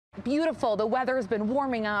Beautiful. The weather has been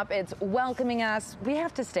warming up. It's welcoming us. We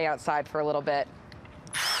have to stay outside for a little bit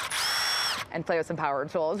and play with some power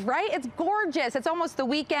tools, right? It's gorgeous. It's almost the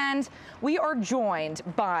weekend. We are joined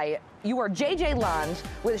by JJ Lund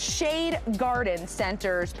with Shade Garden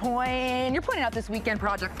Centers. You're pointing out this weekend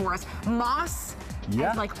project for us. Moss. Yeah.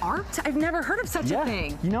 And like art? I've never heard of such a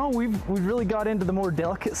thing. You know, we've really got into the more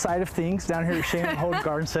delicate side of things down here at Shade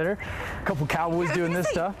Garden Center. A couple cowboys doing this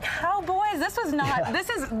stuff. Cowboys? This was not, this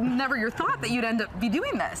is never your thought that you'd end up be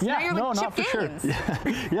doing this. Yeah, now you're no, like not for Chip sure.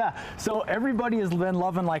 Gaines. Yeah, so everybody has been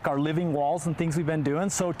loving like our living walls and things we've been doing.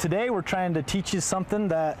 So today we're trying to teach you something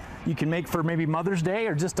that you can make for maybe Mother's Day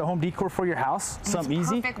or just a home decor for your house. Something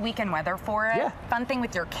easy. Perfect weekend weather for it. Yeah. Fun thing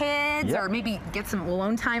with your kids or maybe get some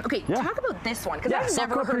alone time. Okay, talk about this one because I've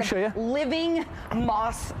never heard of living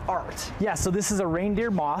moss art. Yeah, so this is a reindeer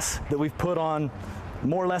moss that we've put on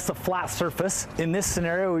more or less a flat surface. In this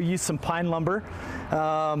scenario, we used some pine lumber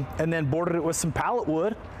and then bordered it with some pallet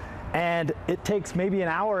wood. And it takes maybe an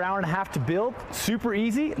hour, hour and a half to build. Super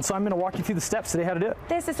easy. And so I'm going to walk you through the steps today how to do it.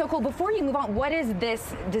 This is so cool. Before you move on, what is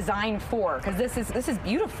this designed for? Because this is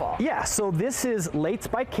beautiful. Yeah, so this is Lates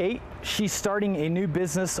by Kate. She's starting a new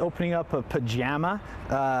business, opening up a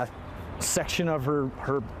pajama section of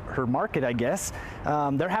her market, I guess.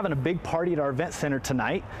 They're having a big party at our event center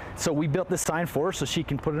tonight. So we built this sign for her so she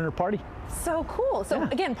can put it in her party. So cool. So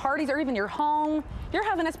again, parties or even your home, you're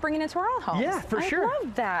having us bring it into our own homes. Yeah, for sure. I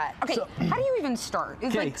love that. Okay, so, how do you even start?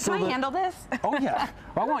 Can I handle this? Oh yeah.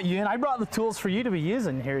 Well, I want you in. I brought the tools for you to be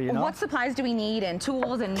using here, you know. What supplies do we need and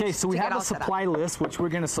tools and Okay, so we have a supply list which we're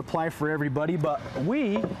going to supply for everybody, but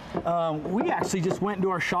we actually just went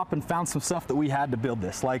into our shop and found some stuff that we had to build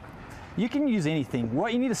this. Like, you can use anything.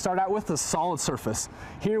 What you need to start out with is a solid surface.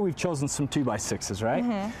 Here we've chosen some 2x6s,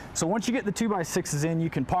 right? So once you get the 2x6s in, you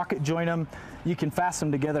can pocket join them. You can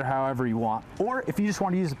fasten them together however you want. Or if you just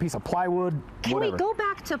want to use a piece of plywood, Can whatever. we go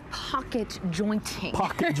back to pocket jointing?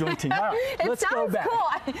 Pocket jointing. All right, let's go back.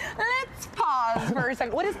 Cool. Let's pause for a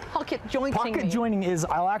second. What is pocket jointing Pocket joining is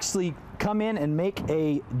I'll actually come in and make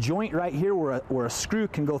a joint right here where a screw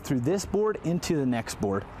can go through this board into the next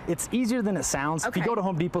board. It's easier than it sounds. If you go to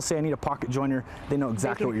Home Depot, say I need a pocket joiner, they know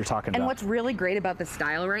exactly what you're talking about. And what's really great about the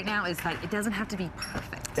style right now is that it doesn't have to be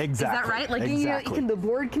perfect. Exactly. Is that right? Like exactly. the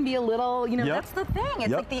board can be a little, you know, that's the thing.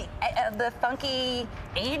 It's like the funky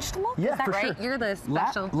aged look. Yeah, is that for right? sure. You're the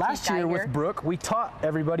special Last year with here. Brooke, we taught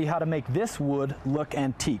everybody how to make this wood look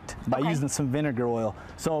antiqued by using some vinegar oil.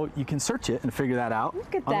 So you can search it and figure that out.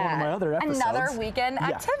 Look at on that. one of my other episodes. Another weekend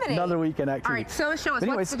activity. Another weekend activity. All right, so show us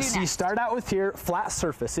Anyways, what to do so next. you start out with here, flat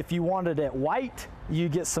surface. If you wanted it white, you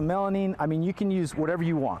get some melamine. I mean, you can use whatever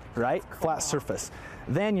you want, right? Cool. Flat surface.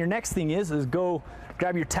 Then your next thing is go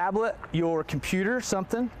grab your tablet, your computer,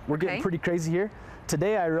 something. We're getting pretty crazy here.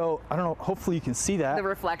 Today I wrote, I don't know, hopefully you can see that. The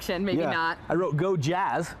reflection, maybe not. I wrote Go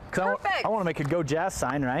Jazz. Perfect. I want to make a Go Jazz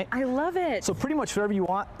sign, right? I love it. So pretty much whatever you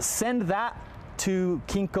want, send that to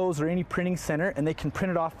Kinko's or any printing center and they can print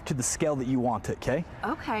it off to the scale that you want it, okay?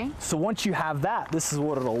 Okay. So once you have that, this is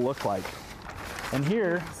what it'll look like. And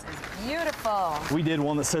here, this is beautiful. We did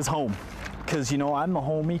one that says home. Because, you know, I'm a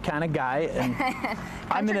homey kind of guy. And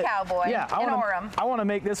I'm a cowboy in Orem. I want to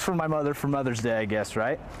make this for my mother for Mother's Day, I guess,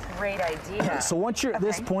 right? Great idea. So once you're at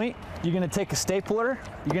this point, you're going to take a stapler.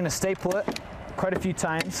 You're going to staple it quite a few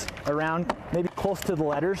times around, maybe close to the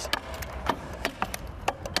letters.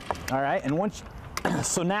 All right, and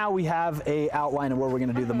so now we have a outline of where we're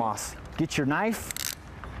going to do the moss. Get your knife,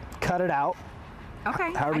 cut it out.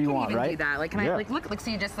 Okay. However you want, right? I can even do that. Like, can I look?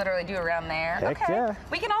 So you just literally do around there. Heck okay. Yeah.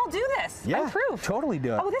 We can all do this. Yeah. I'm proof. Totally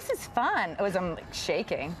do it. Oh, this is fun. I'm like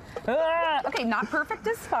shaking. Okay, not perfect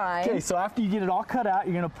is fine. Okay, so after you get it all cut out,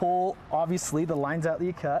 you're gonna pull obviously the lines out that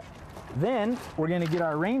you cut. Then we're gonna get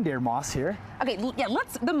our reindeer moss here. Okay, yeah,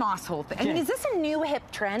 the moss whole thing. I mean, is this a new hip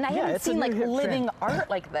trend? I haven't seen like living art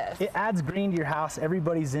like this. It adds green to your house.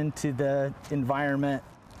 Everybody's into the environment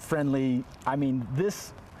friendly. I mean,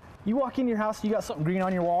 you walk in your house, you got something green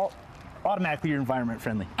on your wall, automatically you're environment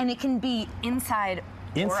friendly. And it can be inside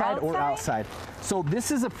or outside. So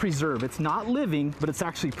this is a preserve. It's not living, but it's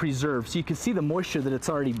actually preserved. So you can see the moisture that it's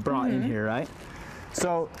already brought in here, right?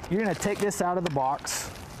 So you're gonna take this out of the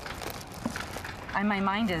box. My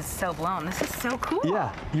mind is so blown. This is so cool.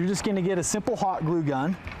 Yeah, you're just gonna get a simple hot glue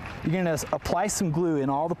gun. You're gonna apply some glue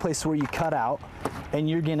in all the places where you cut out, and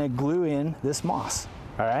you're gonna glue in this moss,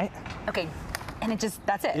 all right? Okay, and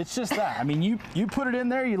that's it. It's just that. I mean, you put it in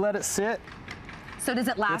there, you let it sit. So does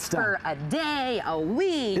it last for a day, a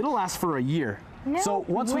week? It'll last for a year. No so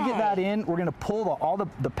once we get that in, we're gonna pull all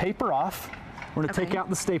the paper off. We're gonna take out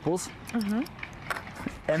the staples.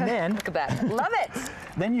 And then look at that. Love it.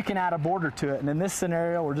 Then you can add a border to it. And in this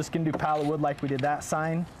scenario, we're just gonna do pallet wood like we did that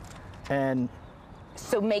sign. And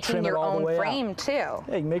so making your own frame too. Yeah,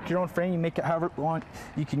 you can make your own frame, you make it however you want.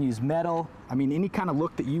 You can use metal. I mean, any kind of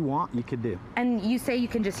look that you want, you could do. And you say you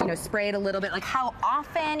can just, spray it a little bit. Like how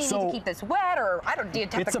often you need to keep this wet, or do you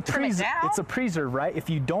have to trim it down? It's a preserve, right? If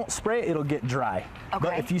you don't spray it, it'll get dry. Okay.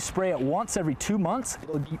 But if you spray it once every 2 months,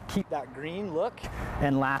 it'll keep that green look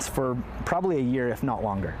and last for probably a year, if not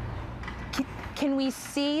longer. Can we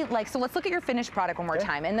see, so let's look at your finished product one more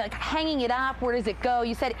time. And hanging it up, where does it go?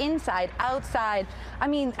 You said inside, outside. I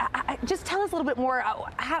mean, just tell us a little bit more.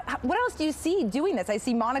 What else do you see doing this? I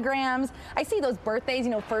see monograms. I see those birthdays,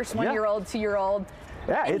 first 1-year-old, 2-year-old.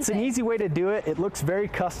 Yeah, it's an easy way to do it. It looks very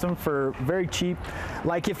custom for very cheap.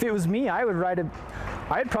 Like if it was me,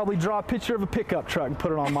 I'd probably draw a picture of a pickup truck and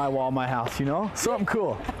put it on my wall in my house, Something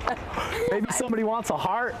cool. Maybe somebody wants a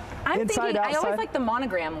heart, inside, outside. I always like the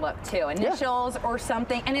monogram look too, initials or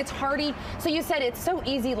something, and it's hardy. So you said it's so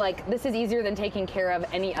easy, this is easier than taking care of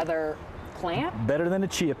any other plant? Better than a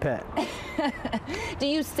chia pet. Do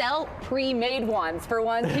you sell pre-made ones for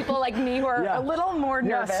people like me who are a little more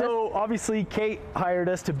nervous? Yeah, so obviously Kate hired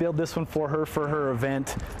us to build this one for her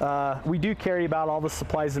event. We do carry about all the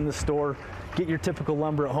supplies in the store. Get your typical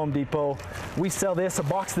lumber at Home Depot. We sell this, a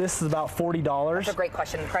box of this is about $40. That's a great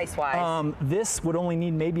question, price-wise. This would only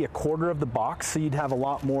need maybe a quarter of the box, so you'd have a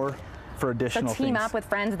lot more for additional things. So team up with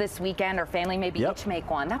friends this weekend or family, maybe each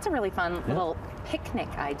make one. That's a really fun little picnic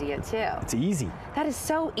idea too. It's easy. That is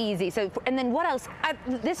so easy. So, and then what else?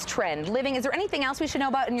 This trend, living, is there anything else we should know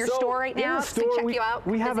about in your store right now? In the store, check you out,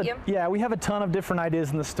 we have a ton of different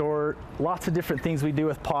ideas in the store. Lots of different things we do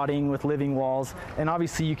with potting, with living walls, and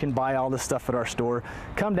obviously you can buy all this stuff at our store.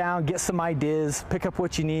 Come down, get some ideas, pick up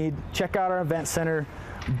what you need, check out our event center,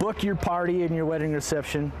 book your party and your wedding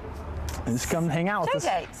reception, and just come hang out with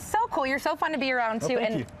us. So cool. You're so fun to be around too.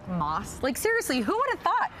 Thank you. Moss. Seriously, who would have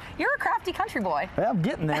thought? You're a crafty country boy. Yeah, I'm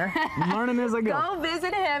getting there. I'm learning as I go. Go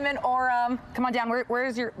visit him in Orem. Come on down.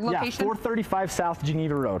 Where's your location? Yeah, 435 South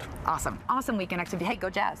Geneva Road. Awesome. Awesome weekend activity. Hey, go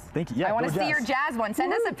Jazz. Thank you. Yeah, I want to see your Jazz one.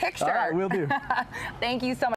 Send us a picture. All right, will do. Thank you so much.